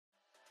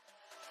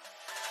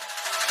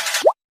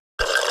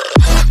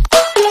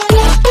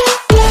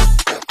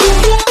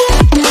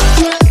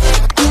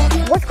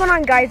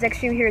everyone, guys,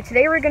 Extreme here.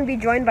 Today we're going to be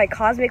joined by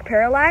Cosmic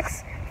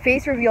Parallax.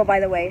 Face reveal, by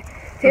the way.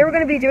 Today we're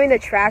going to be doing the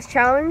trash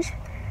challenge.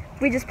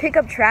 We just pick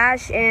up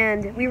trash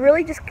and we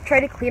really just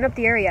try to clean up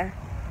the area.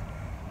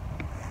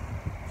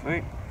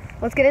 Sweet.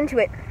 Let's get into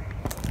it.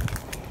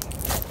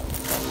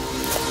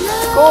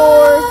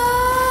 Score!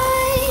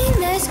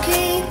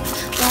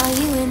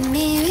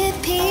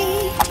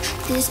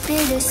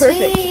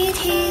 Perfect.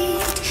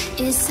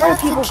 Why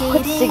do people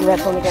put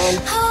cigarettes on the ground?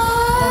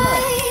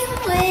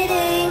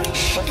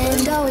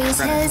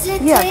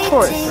 Yeah, of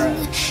course.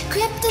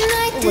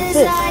 What's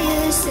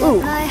this?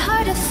 Ooh,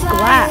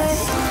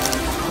 glass.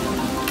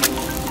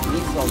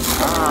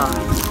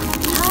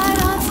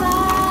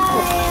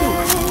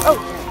 Oh.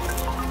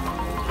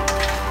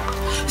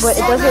 But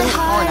it doesn't...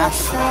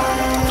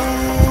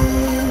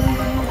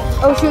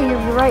 Oh shoot,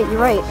 you're right,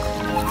 you're right.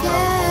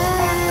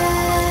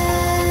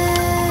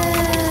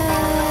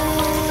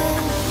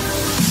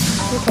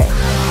 Okay.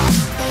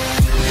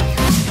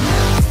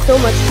 So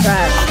much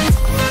trash.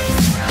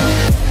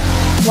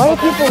 Why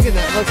do people get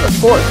that? Like a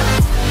fork,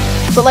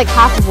 but like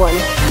half of one.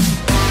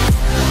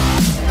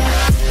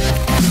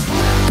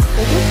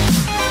 Thank you.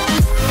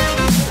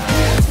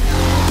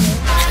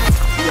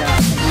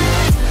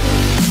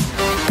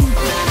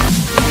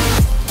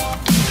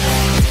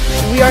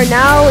 We are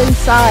now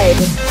inside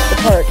the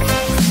park.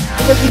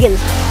 The first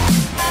begins.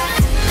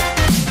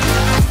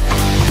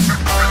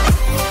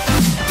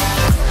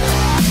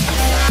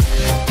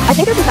 I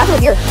think there's some trash over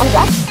here on the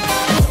grass.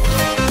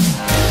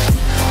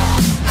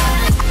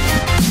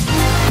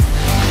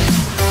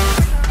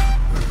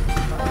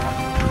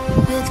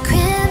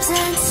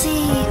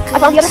 I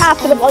found the other half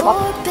to the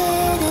volleyball.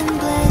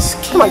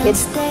 Come on,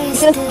 kids. You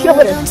shouldn't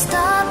litter.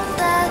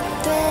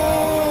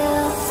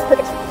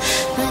 Perfect.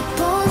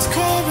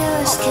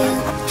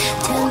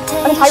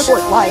 An entire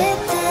fort. Why?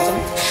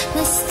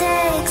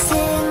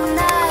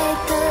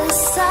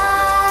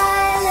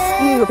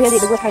 Ew, Pandy,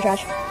 the worst kind of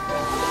trash.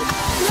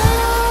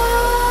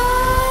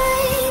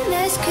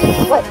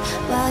 What?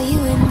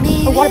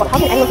 Oh, water bottle. How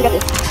can anyone forget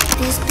this?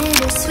 This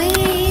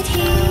bittersweet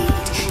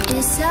heat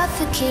is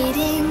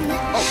suffocating.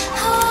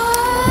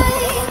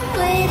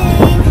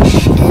 Waiting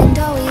and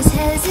always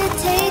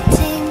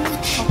hesitating.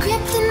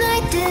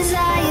 Kryptonite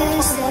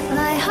desires set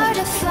my heart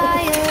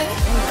afire.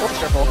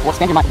 What's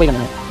standing my... Wait a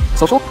minute.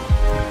 Social? Okay.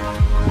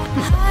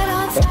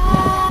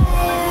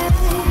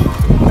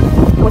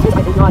 What's this?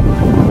 I think not.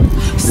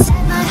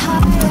 Set my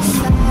heart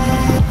afire.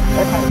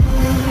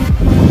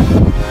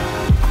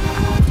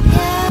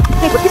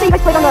 Hey, what did you say you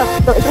guys played on the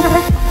instrument over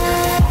there?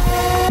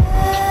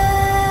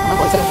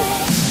 What is this?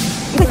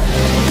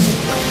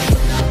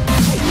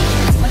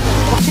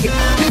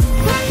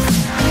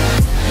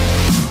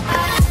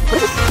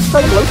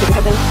 Starting to roast or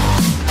something?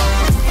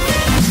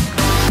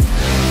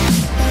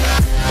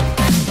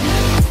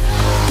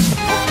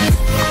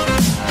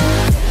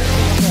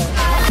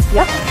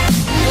 Yep.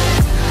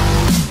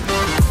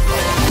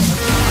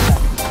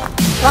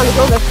 Wow, it's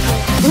over.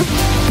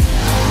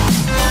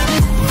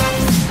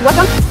 You want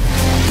some?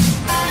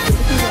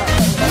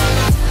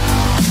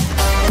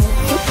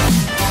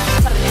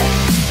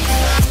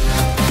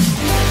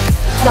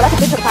 No, that's a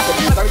big chunk of plastic.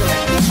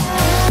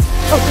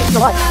 Oh, it's a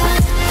lot.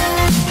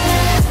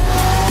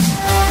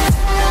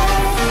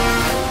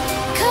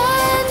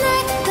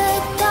 Connect the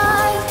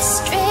dots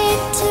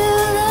straight to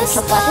the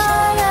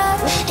start of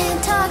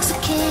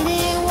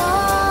intoxicating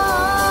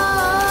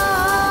wine.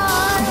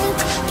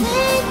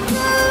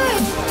 Linger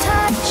and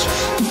touch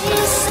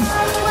these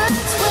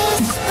someone's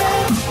whisper.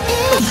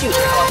 Oh, shoot.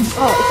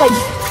 Oh, it's like...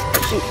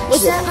 Shoot, what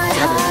is it?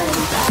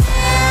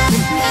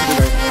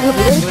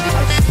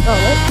 Oh,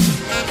 what?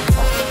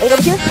 Are you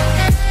over here?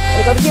 Are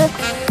you over here?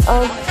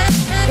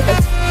 Okay.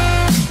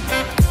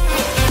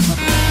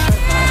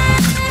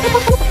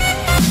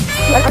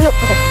 I don't know.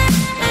 Okay.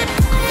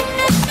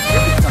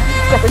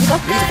 Yeah, 30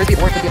 stuff?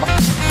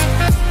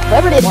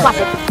 Whatever it is,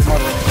 plastic.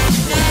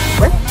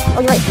 Where? Oh,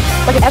 you're right.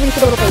 Like in every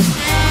single little thing.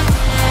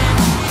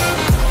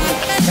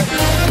 Okay.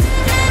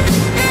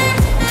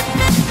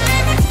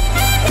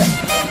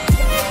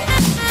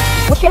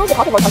 Which channel is the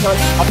coffee one on?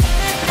 Oh,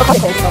 coffee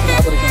clan.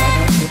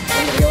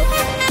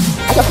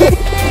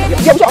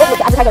 Yeah, we should always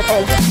advertise our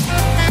plans.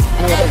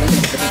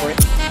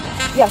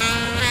 Yeah.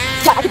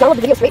 Yeah, I could download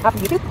the video straight off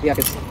of YouTube. Yeah,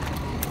 because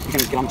you can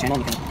get on the channel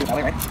and you can do it that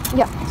way, right?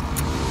 Yeah.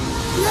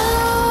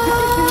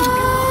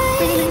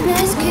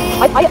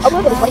 I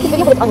uploaded this like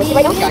video, but it's unlisted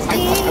right now. Yeah,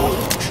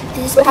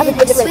 So it has a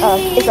different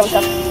intro and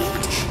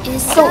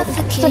stuff.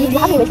 So you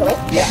have an intro, right?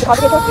 Yeah. The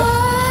Cosmic intro? Yeah.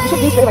 You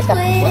should do Straight by Step.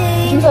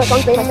 Use a song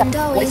Straight by Step.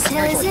 What is the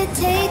intro? I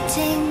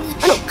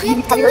don't know.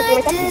 Have you heard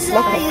Straight by Step? No,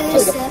 okay. There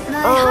we go.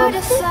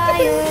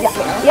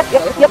 Yeah.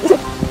 Yep.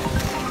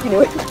 You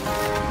knew it.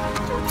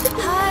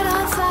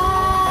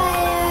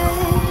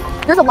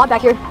 There's a lot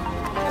back here.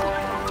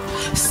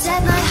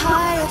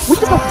 We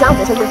should just go down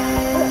this right here.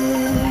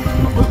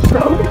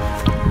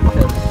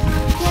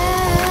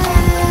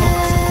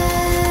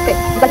 Okay,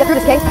 we gotta get through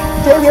this, okay?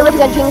 Today we are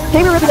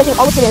representing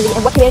all of humanity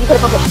and what humanity could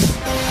accomplish.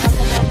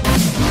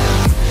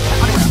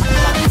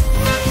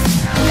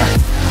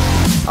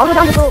 I'll go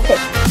down this road, okay.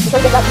 try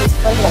to get that piece.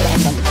 Try to get that.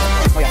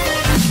 Oh yeah.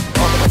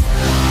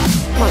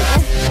 Come on.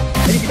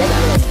 Maybe if you guys do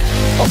it.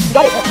 Oh, you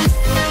got it.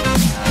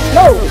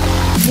 No!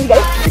 Did you get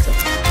it? I think so.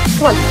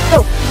 Come on, go.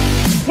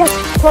 Yes,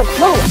 come on,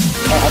 no.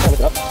 I'll try to look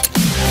it up.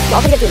 No,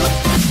 I'll forget it.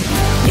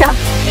 Yeah.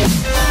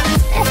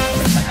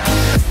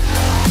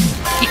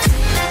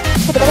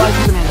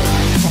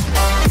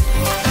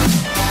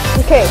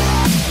 Okay.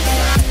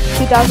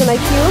 2000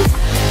 IQ.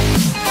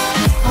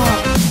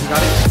 You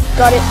got it?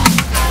 Got it.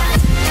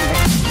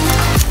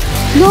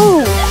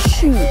 No!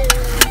 Shoot.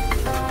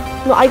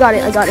 No, I got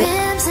it.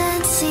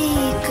 Crimson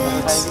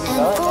secrets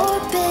and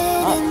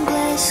forbidden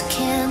bliss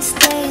can't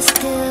stay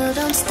still.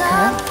 Don't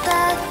stop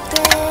that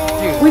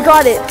thrill. We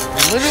got it.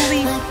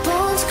 Literally My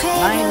bones crave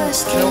 9 your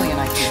skin. trillion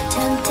IQ.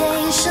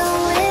 Temptation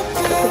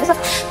within.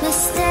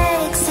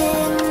 Mistakes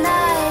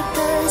ignite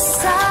the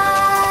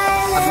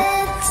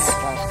silence.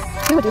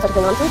 You would do such a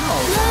thing, honestly.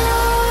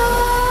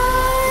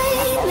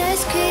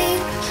 Nightmares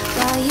creep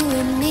while you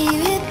and me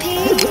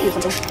repeat.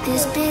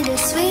 This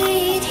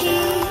bittersweet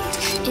heat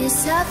is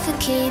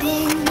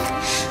suffocating.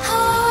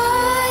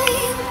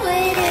 I'm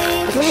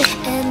waiting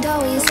and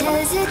always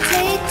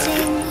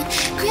hesitating.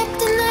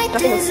 Kryptonite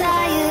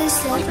desires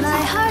set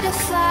my heart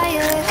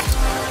afire.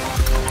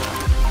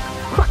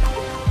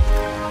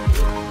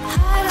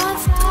 Heart on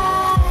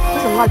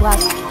That's a lot of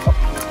glass. fire.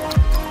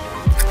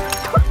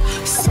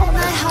 Set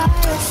my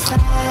heart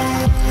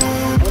afire.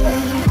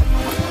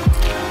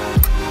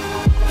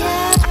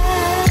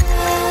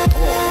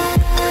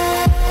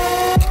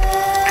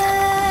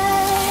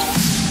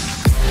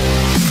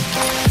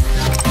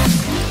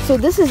 So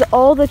this is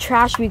all the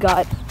trash we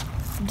got.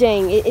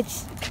 Dang,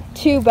 it's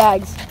 2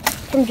 bags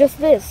from just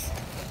this.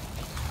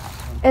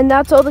 And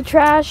that's all the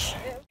trash.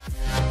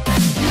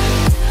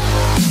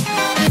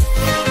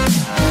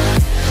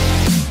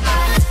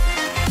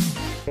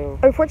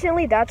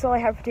 Unfortunately, that's all I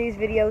have for today's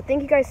video.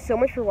 Thank you guys so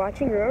much for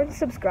watching. Remember to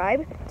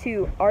subscribe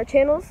to our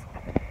channels.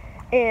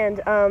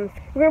 And we're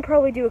going to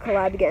probably do a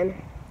collab again.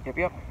 Yep,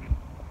 yep.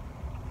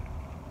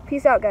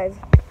 Peace out, guys.